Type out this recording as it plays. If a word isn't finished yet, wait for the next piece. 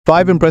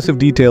5 impressive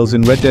details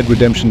in Red Dead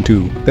Redemption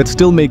 2 that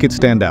still make it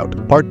stand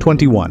out. Part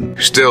 21.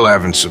 Still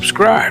haven't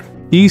subscribed.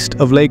 East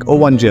of Lake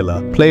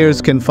Owangila,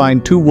 players can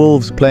find 2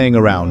 wolves playing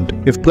around.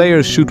 If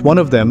players shoot one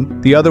of them,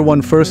 the other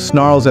one first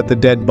snarls at the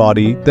dead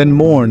body, then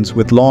mourns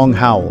with long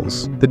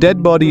howls. The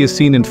dead body is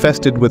seen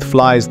infested with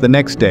flies the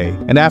next day,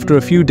 and after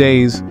a few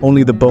days,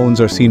 only the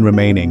bones are seen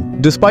remaining.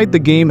 Despite the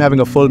game having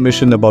a full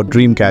mission about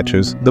dream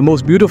catchers, the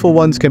most beautiful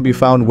ones can be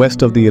found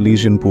west of the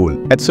Elysian Pool.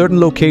 At certain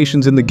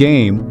locations in the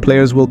game,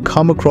 players will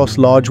come across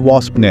large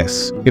wasp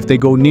nests. If they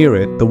go near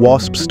it, the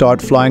wasps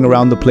start flying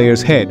around the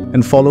player's head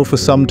and follow for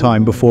some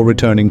time before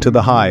returning to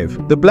the hive.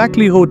 The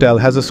Blackley Hotel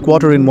has a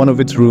squatter in one of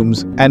its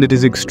rooms, and it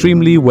is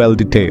extremely well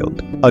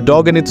detailed. A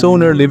dog and its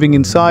owner living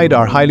inside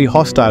are highly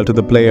hostile to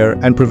the player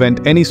and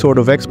prevent any sort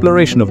of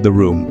exploration of the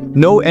room.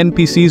 No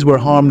NPCs were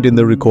harmed in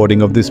the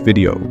recording of this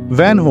video.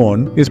 Van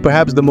Horn is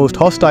perhaps the most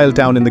hostile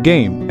town in the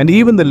game, and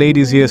even the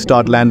ladies here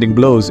start landing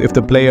blows if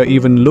the player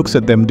even looks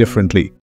at them differently.